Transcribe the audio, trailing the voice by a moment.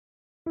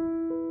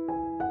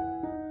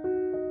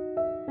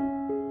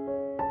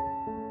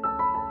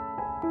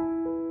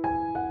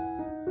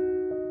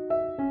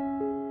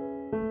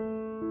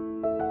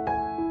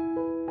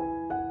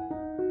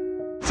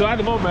So at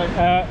the moment,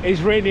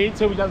 it's raining,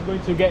 so we're just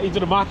going to get into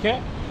the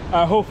market.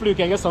 Hopefully we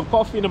can get some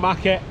coffee in the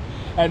market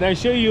and then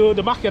show you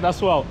the market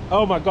as well.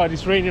 Oh my God,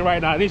 it's raining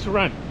right now. I need to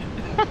run.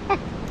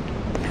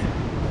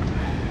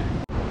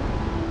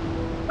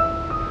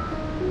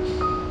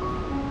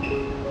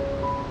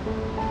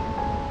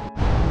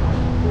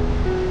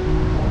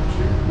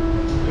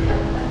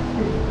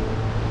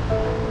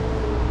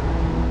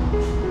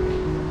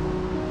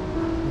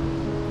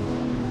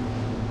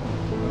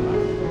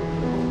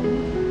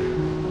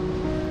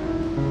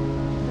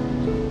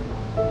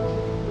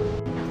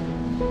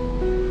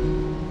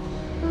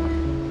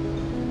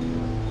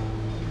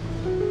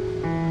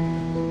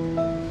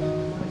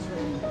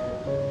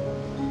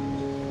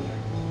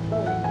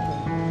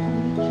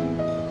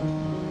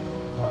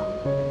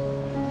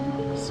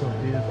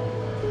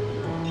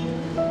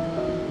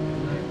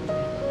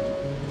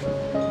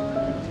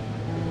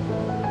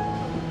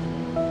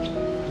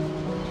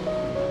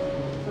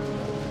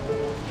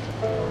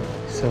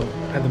 So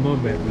at the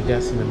moment we're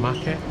just in the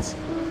market,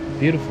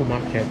 beautiful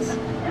markets, a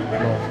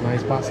lot of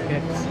nice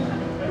baskets,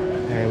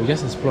 and we're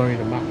just exploring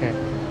the market.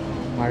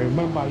 I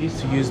remember I used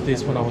to use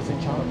this when I was a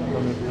child. I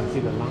don't know if you can see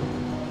the lamp.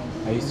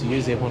 I used to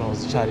use it when I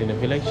was a child in the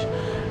village.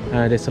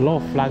 There's a lot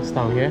of flags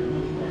down here.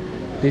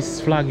 This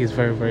flag is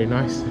very, very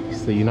nice.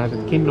 It's the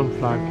United Kingdom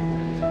flag.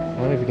 I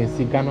don't know if you can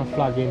see Ghana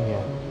flag in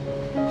here.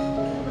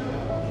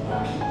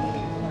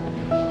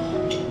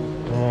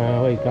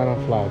 Wait, Ghana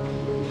flag.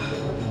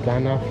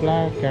 Ghana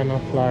flag, Ghana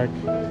flag.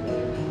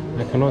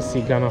 I cannot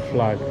see Ghana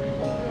flag.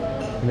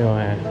 No.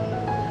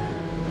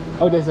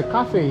 Oh, there's a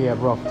cafe here,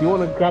 bro. Do you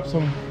want to grab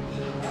some?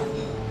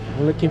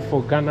 I'm looking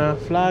for Ghana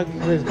flag.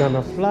 Where's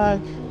Ghana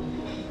flag?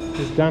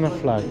 There's Ghana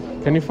flag.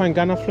 Can you find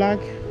Ghana flag?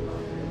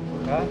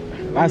 Huh?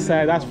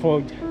 That's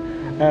for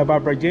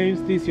Barbara James.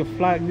 This is your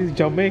flag. This is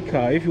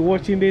Jamaica. If you're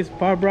watching this,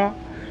 Barbara,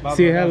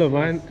 say hello,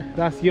 man.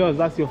 That's yours.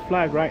 That's your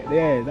flag right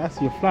there. That's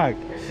your flag.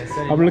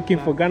 I'm looking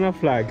for Ghana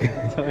flag.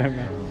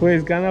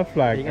 Where's Ghana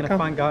flag? You're gonna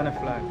find Ghana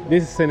flag.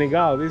 This is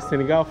Senegal. This is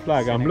Senegal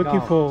flag. I'm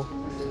looking for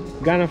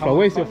Ghana flag.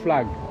 Where's your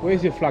flag?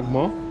 Where's your flag,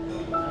 Mo?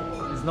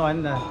 It's not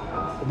in there.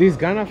 This is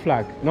Ghana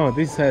flag. No,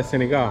 this is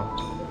Senegal.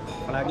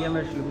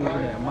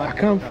 I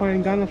can't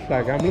find Ghana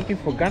flag. I'm looking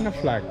for Ghana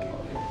flag.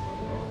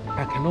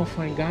 I cannot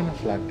find Ghana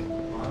flag.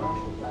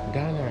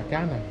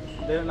 Ghana.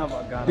 They don't know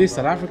about Ghana. This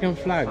South African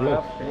flag.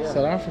 Look,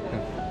 South Africa.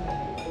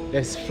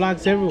 There's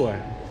flags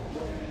everywhere.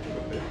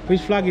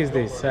 Which flag is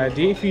this?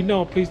 If you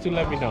know, please do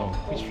let me know.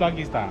 Which flag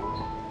is that?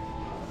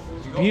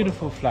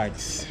 Beautiful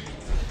flags.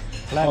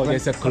 Oh,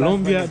 there's a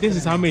Colombia. This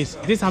is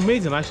amazing. This is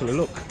amazing, actually.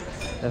 Look,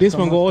 this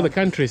one got all the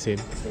countries in.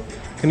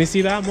 Can you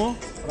see that more?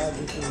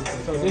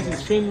 So this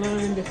is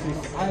Finland. This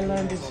is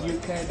Ireland. This is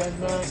UK,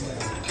 Denmark.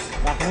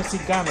 I cannot see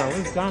Ghana.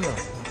 Where's Ghana?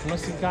 I cannot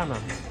see Ghana.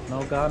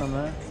 No Ghana,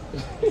 man.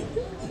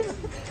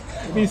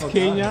 This is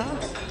Kenya.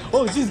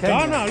 Oh, this is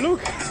Ghana.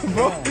 Look,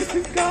 bro, this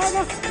is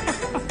Ghana.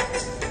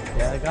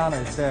 Yeah, Ghana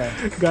is there.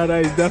 Ghana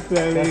is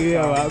definitely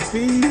here. Man.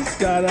 Peace,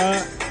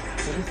 Ghana.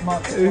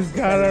 This is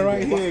Ghana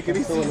right here. Can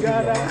you see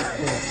Ghana?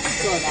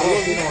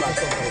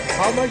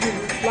 How much is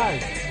this flag?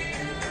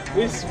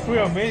 This is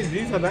pretty amazing.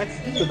 These are nice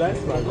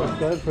flag.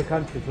 That's for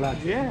country flag.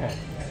 Yeah,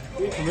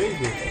 it's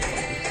amazing.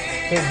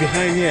 So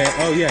behind here,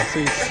 oh yeah, so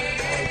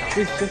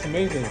it's just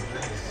amazing.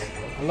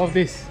 I love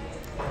this.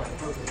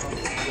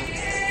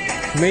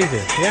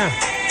 Amazing, yeah.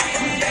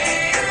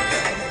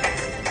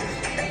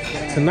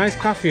 It's a nice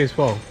coffee as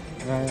well.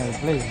 Yeah,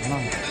 please,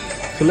 nice.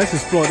 So let's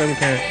explore, then we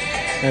can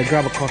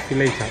grab a coffee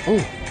later.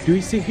 Oh, do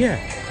you see here?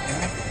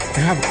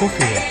 They have a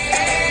coffee here.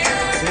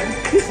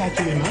 Yeah. This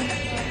actually, man.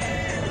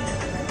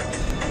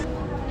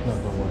 No,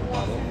 don't worry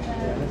about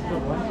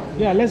it.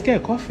 Yeah, let's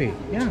get a coffee.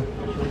 Yeah.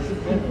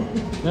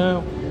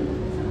 Now,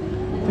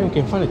 I think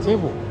we can find a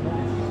table.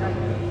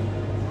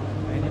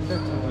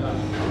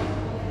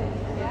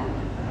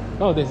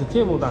 Oh, there's a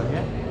table down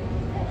here.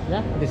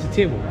 Yeah, there's a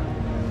table.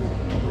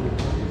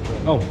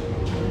 Oh,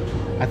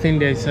 I think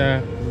there's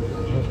that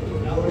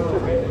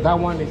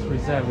one is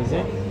reserved, is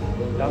it?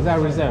 Is that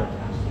reserved?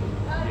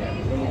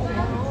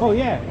 Oh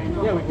yeah,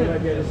 yeah, we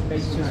can get a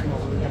space too small.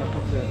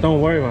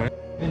 Don't worry, man.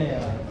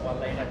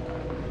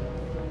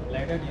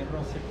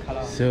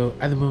 So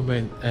at the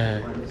moment,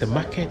 the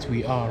market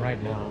we are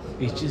right now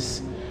is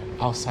just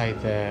outside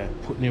the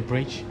Putney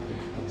Bridge.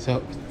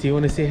 So do you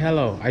want to say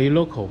hello? Are you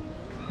local?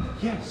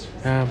 Yes.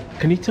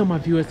 Can you tell my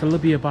viewers a little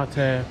bit about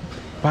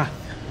Bath?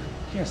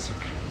 Yes.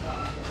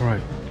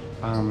 Right.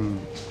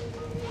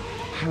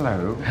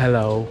 Hello.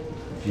 Hello.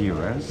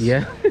 Viewers.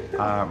 Yeah.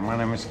 My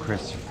name is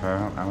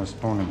Christopher. I was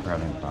born and bred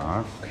in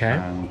Bath. Okay.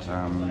 And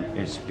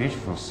it's a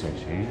beautiful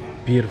city.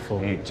 Beautiful.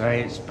 It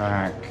dates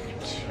back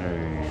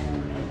to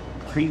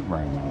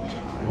pre-Roman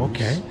times.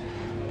 Okay.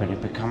 But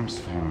it becomes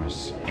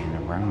famous in the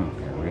Roman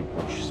period,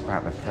 which is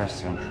about the 1st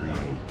century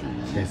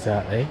AD.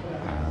 Exactly.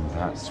 and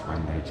that's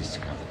when they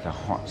discovered the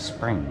hot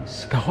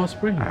springs. The hot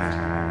springs?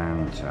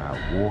 And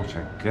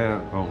water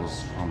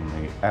gurgles from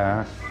the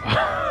earth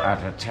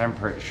at a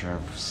temperature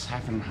of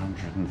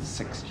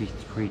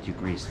 763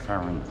 degrees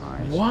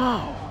Fahrenheit.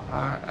 Wow!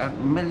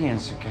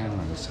 Millions of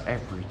gallons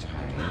every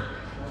day.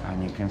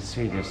 And you can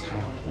see this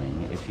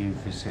happening if you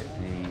visit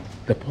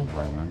the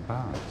Roman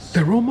baths.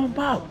 The Roman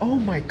bath! Oh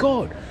my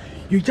God!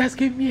 You just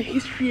gave me a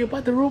history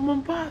about the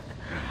Roman bath.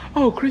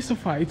 Oh,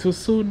 Christopher, it was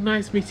so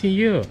nice meeting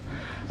you.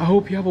 I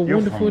hope you have a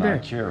wonderful day.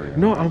 Nigeria.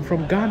 No, I'm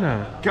from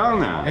Ghana.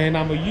 Ghana? And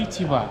I'm a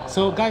YouTuber.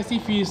 So guys,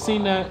 if you've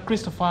seen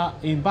Christopher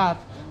in Bath,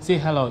 say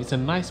hello. It's a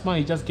nice man.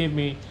 He just gave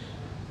me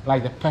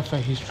like the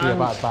perfect history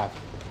about Bath.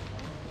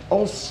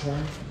 Also,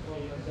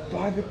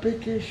 by the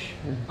big issue.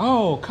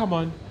 Oh, come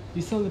on.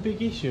 You saw the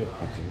big issue?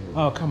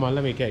 Oh, come on.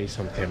 Let me get you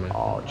something, man.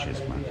 Oh,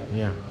 cheers, man.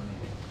 Yeah.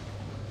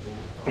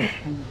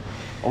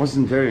 I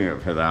wasn't doing it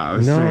for that. I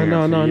was doing it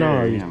for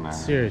you, you know.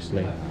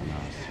 Seriously.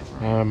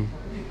 I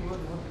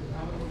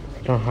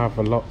don't have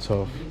a lot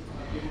of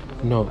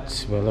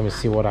notes, but let me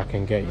see what I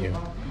can get you.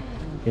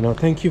 You know,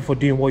 thank you for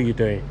doing what you're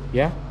doing.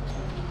 Yeah?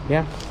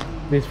 Yeah?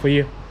 This for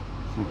you.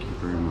 Thank you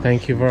very much.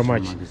 Thank you very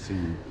much.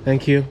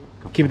 Thank you.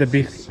 Keep the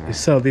big.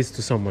 Sell this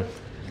to someone.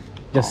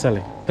 Just sell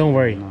it. Don't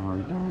worry.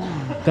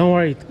 Don't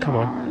worry. Come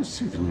on.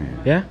 Souvenir.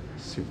 Yeah?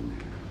 Souvenir.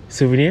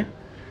 Souvenir?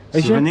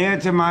 Souvenir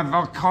to my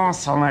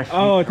vacances en Afrique.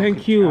 Oh,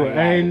 thank you.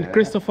 And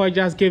Christopher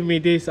just gave me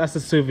this as a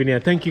souvenir.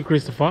 Thank you,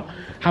 Christopher.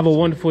 Have a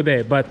wonderful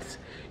day. But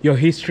your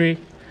history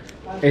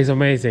is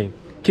amazing.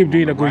 Keep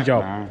doing a good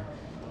job.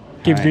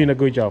 Keep doing a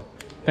good job.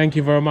 Thank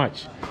you very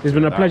much. It's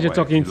been a pleasure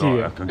talking to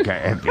you. I can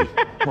get heavy.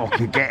 I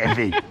can get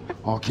heavy.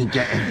 I can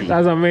get heavy.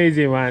 That's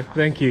amazing, man.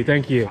 Thank you.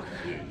 Thank you.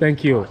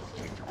 Thank you.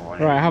 All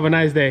right. Have a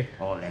nice day.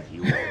 I'll let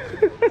you.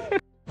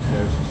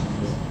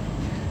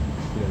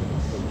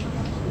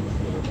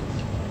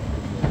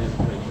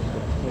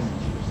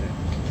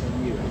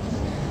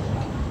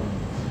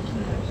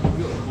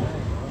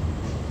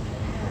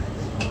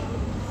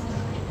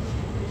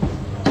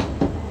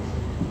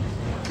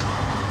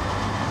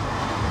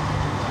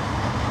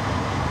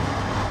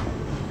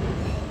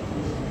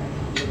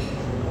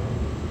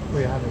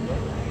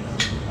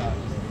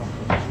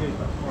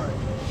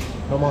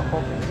 No more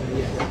coffee?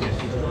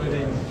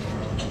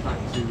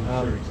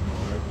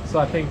 So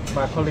I think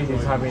my colleague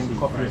is having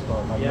coffee as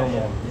well, like no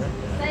more. Yeah?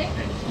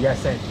 Yes,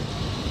 same.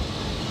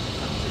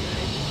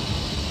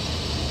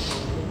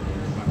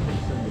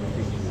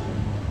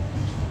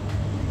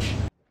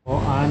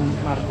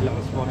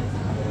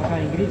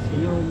 Inggris,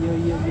 ya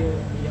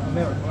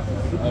Amerika.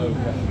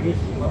 Inggris.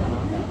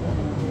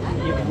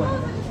 Iya buat.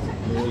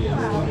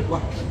 Wah,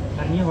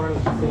 artinya orang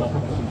macam ni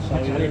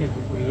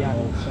kuliah.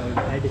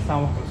 Ada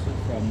sama.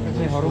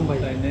 Saya orang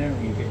baik.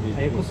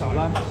 Saya ku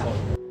salah.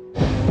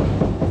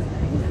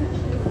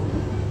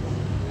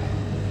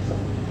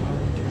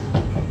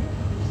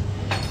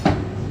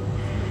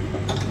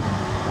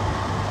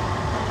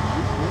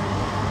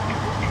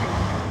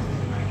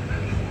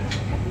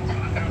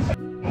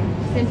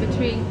 In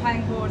between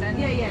Pangbourne and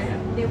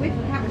they're with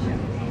Caversham.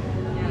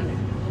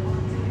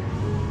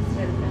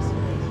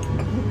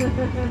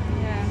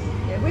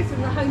 Yeah, we're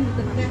from the home of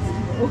the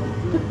festival.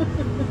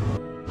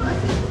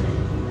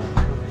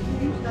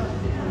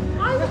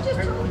 I was just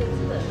talking to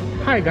them.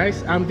 Hi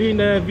guys, I'm doing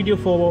a video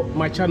for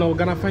my channel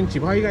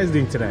GhanaFunTube. How are you guys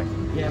doing today?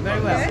 Yeah,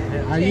 very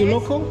well. Are you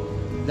local?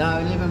 No,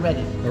 I live in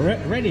Reading.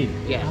 Reading?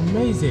 Yeah.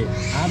 Amazing. I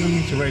haven't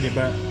been to Reading,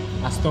 but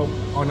I stopped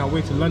on our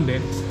way to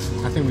London.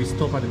 I think we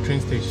stopped at the train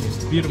station.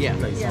 It's a beautiful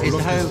place. Yeah. It's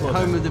the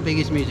home of the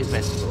biggest music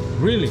festival.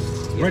 Really?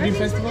 Yeah. Reading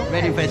Festival?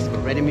 Reading Festival,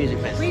 Reading Music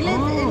Festival. We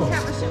live in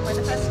Caversham where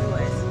the festival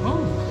is.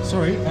 Oh,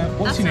 sorry.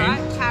 What's your name?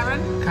 That's right,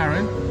 Karen.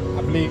 Karen.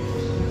 I believe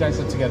you guys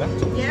are together.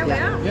 Yeah, we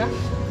are. Yeah?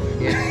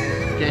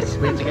 Yes,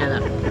 we're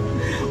together.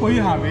 What are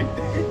you having?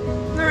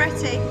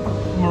 Moretti.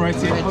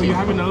 Moretti. Oh, you're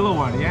having a little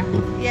one, yeah?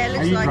 Yeah, it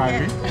looks Are you like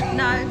driving? it.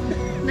 No,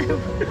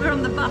 we're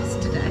on the bus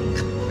today.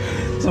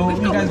 So We've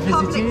you got guys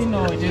public visiting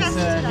or just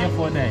yesterday. here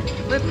for a day?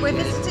 We're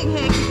visiting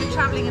here because we're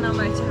travelling in our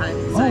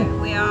motorhome. So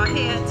we are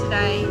here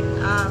today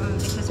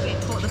because we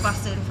caught the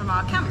bus in from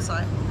our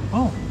campsite.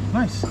 Oh,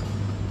 nice.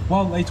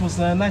 Well, it was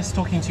nice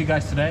talking to you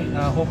guys today.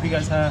 I hope you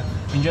guys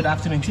enjoyed the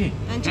afternoon tea.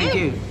 And Thank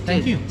you.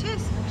 Thank you.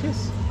 Cheers.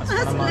 Cheers.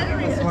 That's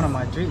hilarious. That's one of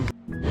my dreams.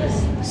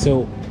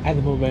 So at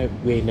the moment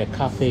we're in a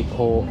cafe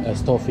called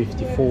Store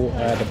 54.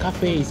 The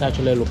cafe is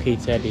actually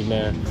located in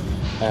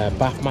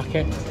Bath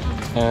Market.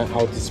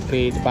 I'll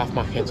display the Bath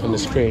Market on the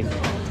screen.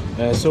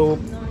 So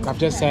I've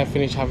just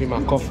finished having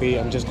my coffee.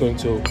 I'm just going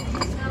to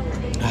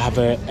have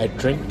a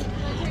drink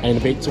and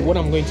a bit. So what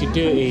I'm going to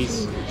do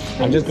is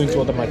I'm just going to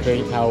order my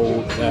drink.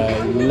 I'll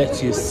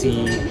let you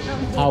see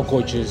how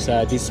gorgeous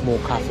this small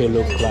cafe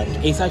looks like.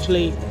 It's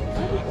actually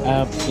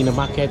in the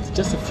market,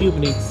 just a few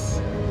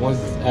minutes once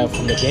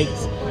from the gate.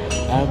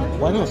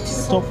 Why not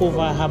stop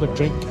over, have a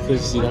drink?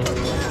 Because you know,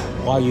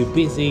 while you're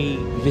busy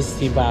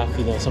visiting Bath,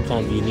 you know,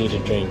 sometimes you need a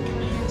drink.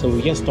 So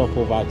we just stop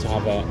over to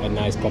have a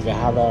nice coffee. I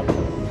have a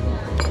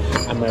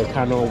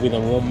Americano with a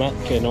warm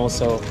milk, and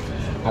also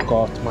I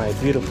got my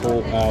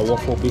beautiful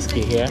waffle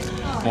biscuit here.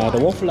 The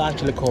waffle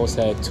actually costs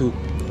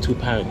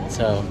 £2.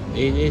 So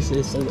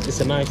it's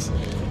a nice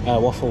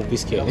waffle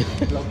biscuit.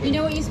 You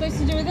know what you're supposed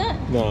to do with it?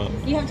 No.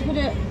 You have to put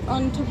it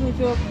on top of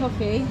your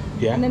coffee,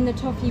 Yeah. and then the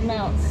toffee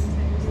melts.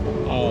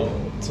 Oh,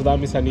 so that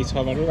means I need to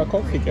have another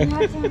coffee. You have to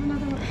have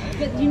another.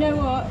 But you know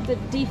what? The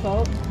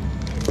default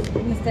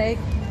mistake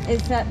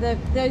is that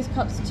those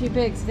cups are too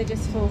big, so they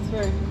just fall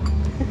through.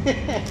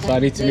 So I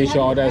need to make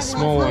sure I order a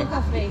small one.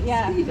 Coffee,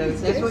 yeah.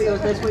 That's what you're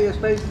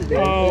supposed to do.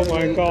 Oh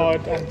my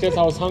god!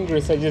 I was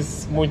hungry, so I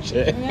just smunched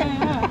it.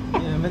 Yeah.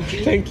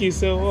 Thank you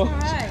so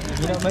much. Alright.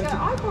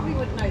 I probably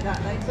wouldn't know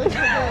that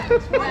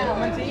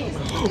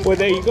though. Well,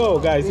 there you go,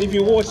 guys. If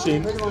you're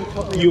watching,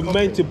 you're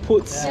meant to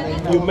put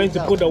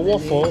the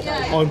waffle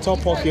on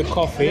top of your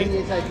coffee,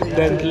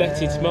 then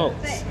let it melt.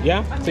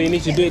 Yeah. So you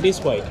need to do it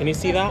this way. Can you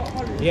see that?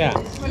 Yeah.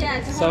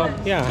 So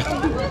yeah.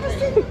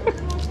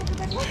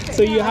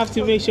 So you have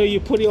to make sure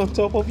you put it on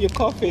top of your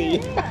coffee.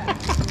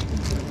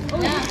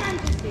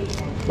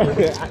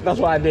 That's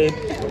what I did.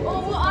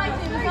 Or what I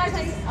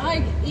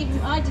do is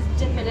I just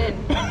dip it in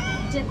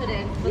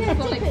for the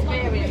full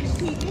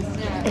experience.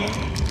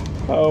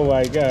 Yeah. Oh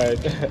my god!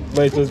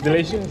 But it was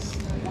delicious.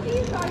 What are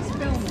you guys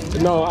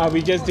filming? No,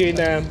 we just doing.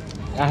 We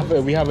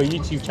have a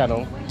YouTube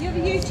channel. You have a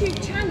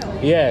YouTube channel?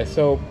 Yeah.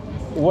 So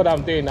what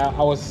I'm doing,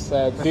 I was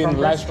doing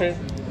live stream.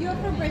 You're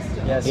from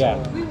Bristol? Yes. Yeah.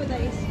 We were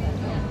there yesterday.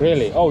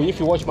 Really? Oh, if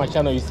you watch my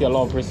channel, you see a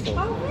lot of Bristol.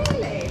 Oh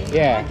really?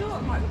 Yeah. My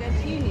daughter might be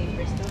going to uni in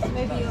Bristol, so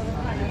maybe you're the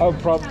kind of Oh,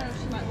 channel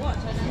she might watch. I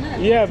don't know.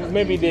 Yeah, What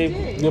maybe do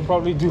you they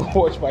probably do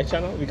watch my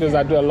channel because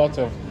I do a lot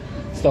of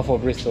stuff for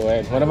Bristol.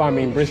 And whenever I'm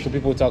in Bristol,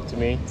 people talk to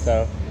me.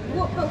 So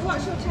But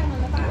what's your channel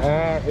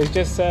about? it's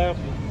just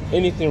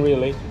anything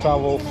really,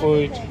 travel,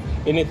 food,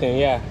 anything.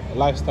 Yeah,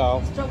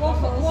 lifestyle.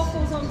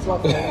 Waffles on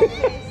top of coffees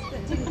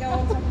that didn't go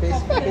on top of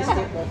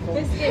coffee.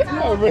 Biscuits,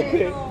 Oh,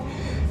 really?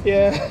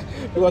 Yeah,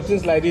 because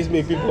things like this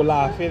make people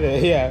laugh,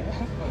 innit? Yeah.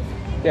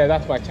 Yeah,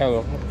 that's my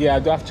channel. Yeah, I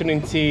do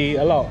afternoon tea,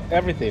 a lot,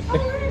 everything. Oh,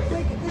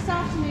 this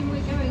afternoon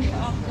we're going to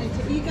afternoon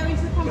tea. Are you going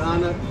to the pump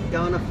room?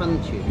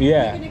 GhanaFunTube.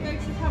 Yeah. We're going to go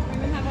to the pump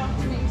room and have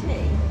afternoon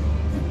tea.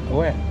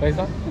 Where's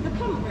that? The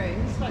pump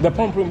room. It's like The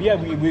pump room, yeah,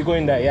 we're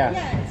going there, yeah.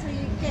 Yeah, so we've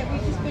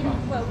just been to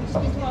ask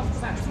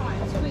about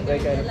time, so we're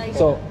going there later.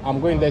 So I'm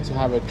going there to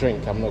have a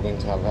drink. I'm not going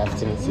to have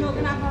afternoon tea. You're not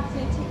going to have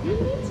afternoon tea. You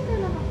need to go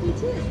and have afternoon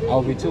tea. It's really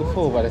I'll be too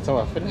full by the time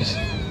I finish.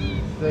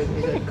 Is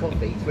it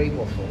coffee? 3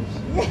 waffles.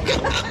 To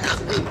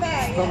be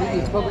fair,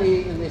 He's probably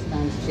eating this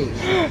man's cheese.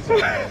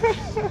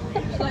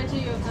 Shall I do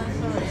yours now?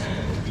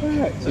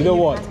 Sorry. You know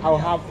what? I'll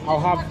have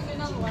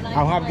Another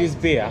one. this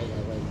beer.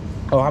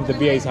 I'll have the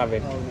beer he's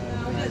having.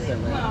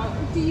 Well,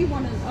 do you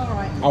want to? All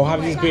right. I'll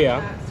have this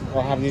beer.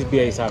 I'll have this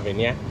beer he's having.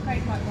 Yeah.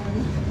 Craig might want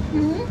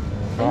one.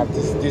 I'll have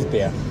this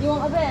beer. You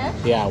want a beer?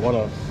 Yeah, I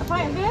wanna. A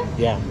pint of beer?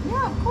 Yeah.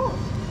 Yeah, of course.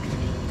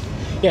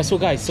 Yeah. So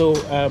guys, so You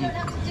don't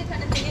have to dip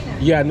anything in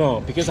it. yeah, no,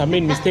 because I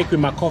made a mistake with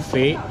my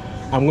coffee.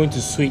 I'm going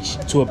to switch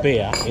to a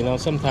beer. You know,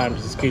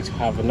 sometimes it's good to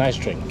have a nice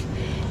drink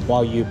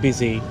while you're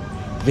busy.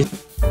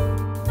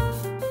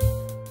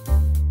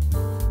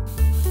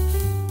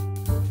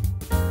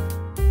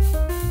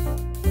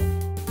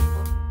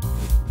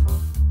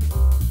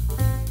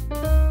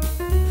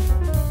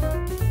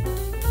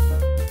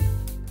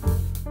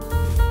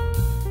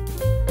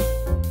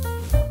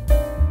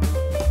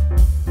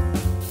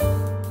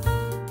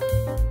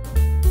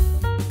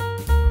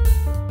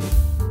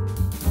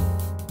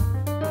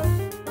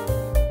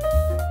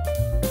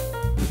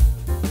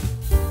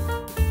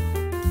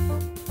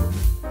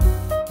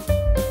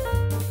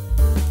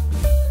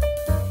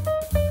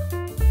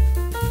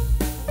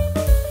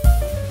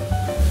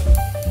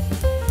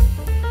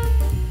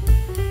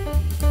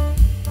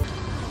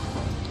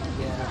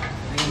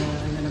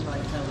 I'm going to buy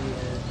Kelly a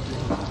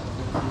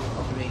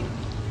drink.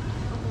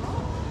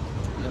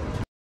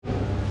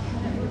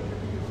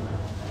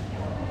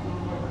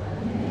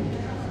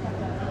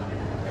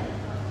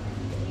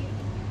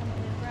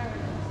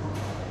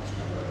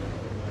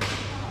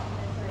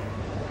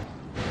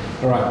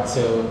 Alright,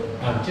 so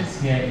I'm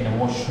just here in the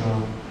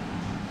washroom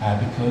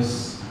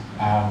because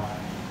I've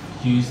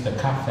used the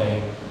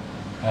cafe.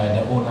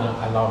 The owner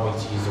allowed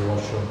me to use the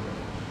washroom.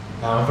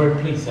 I'm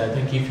very pleased.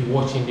 Thank you if you're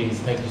watching this.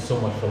 Thank you so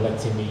much for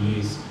letting me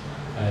use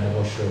the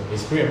washroom.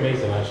 It's pretty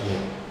amazing actually.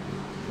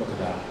 Look at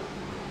that.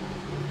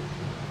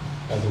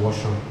 That's the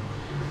washroom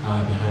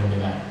behind me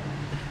there.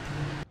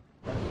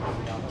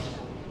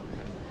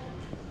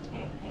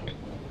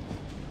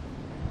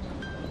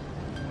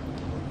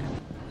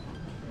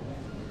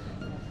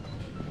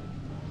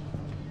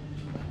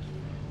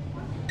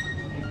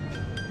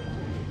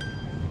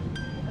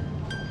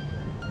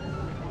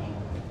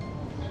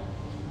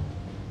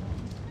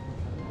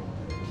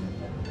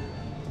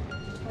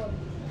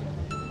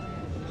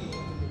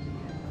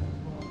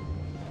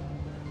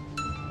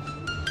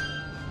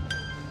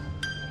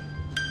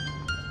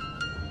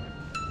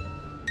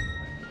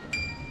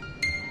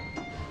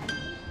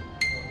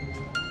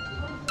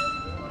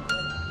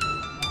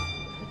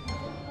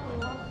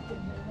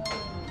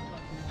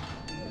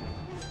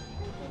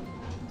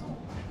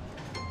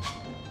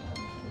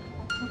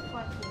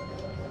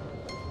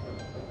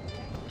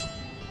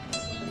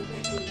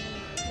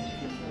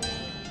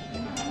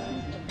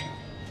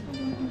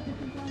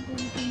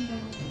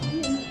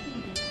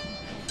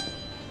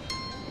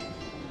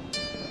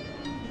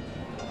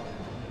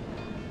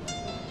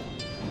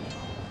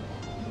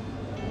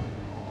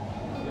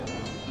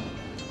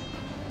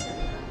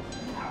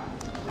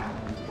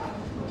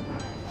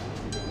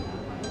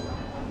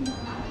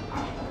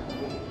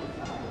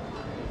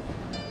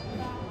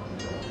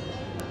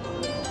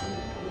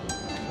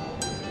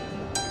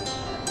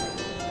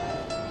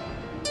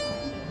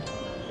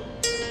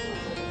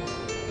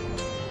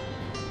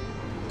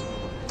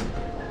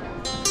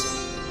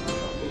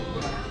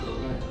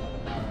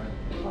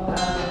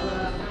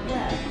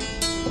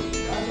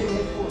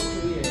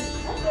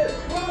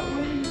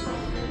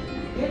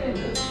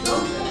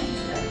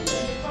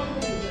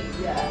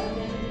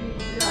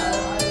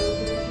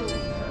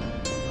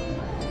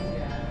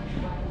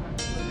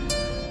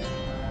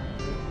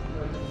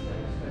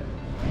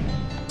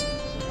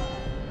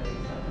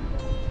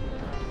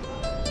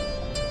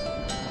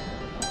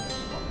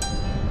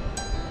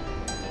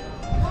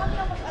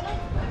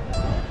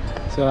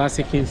 So as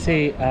you can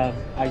see,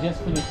 I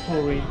just finished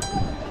touring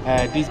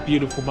these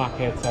beautiful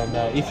markets,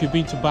 and if you've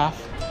been to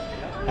Bath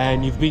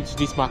and you've been to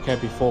this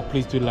market before,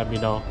 please do let me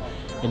know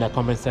in the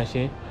comment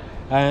section.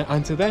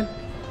 Until then,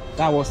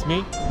 that was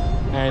me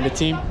and the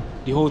team,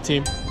 the whole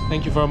team.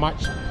 Thank you very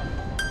much.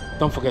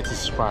 Don't forget to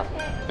subscribe.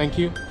 Thank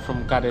you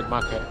from Garden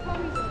Market.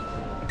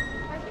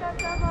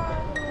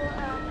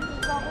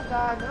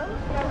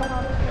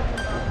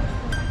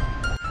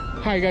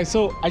 Hi guys,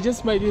 so I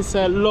just met these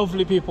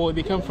lovely people.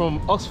 They come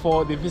from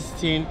Oxford. They're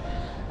visiting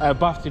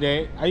Bath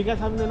today. Are you guys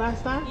having a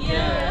nice time?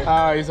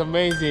 Yeah. It's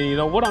amazing. You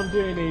know what I'm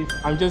doing is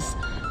I'm just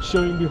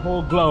showing the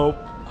whole globe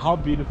how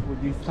beautiful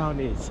this town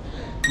is.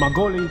 My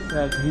goal is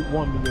to hit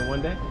 1 million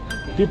one day.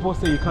 People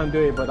say you can't do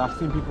it, but I've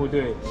seen people do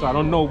it. So I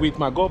don't know, with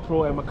my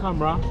GoPro and my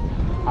camera,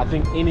 I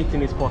think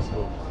anything is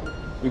possible.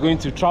 We're going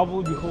to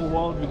travel the whole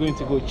world. We're going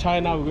to go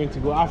China, we're going to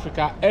go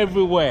Africa,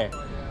 everywhere.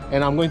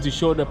 And I'm going to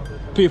show the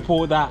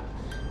people that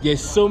there's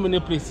so many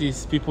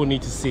places people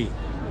need to see.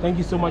 Thank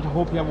you so much. I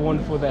hope you have a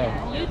wonderful day.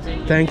 You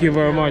too. Thank you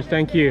very much.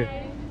 Thank you.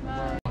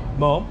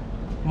 Mom,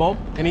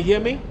 can you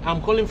hear me?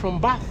 I'm calling from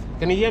Bath.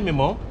 Can you hear me,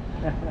 Mom?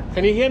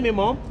 Can you hear me,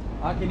 Mom?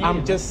 I can hear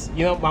you. Just,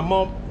 you know, my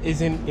mom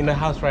is in the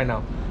house right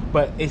now,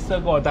 but it's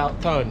still got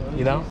that turn,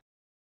 you know.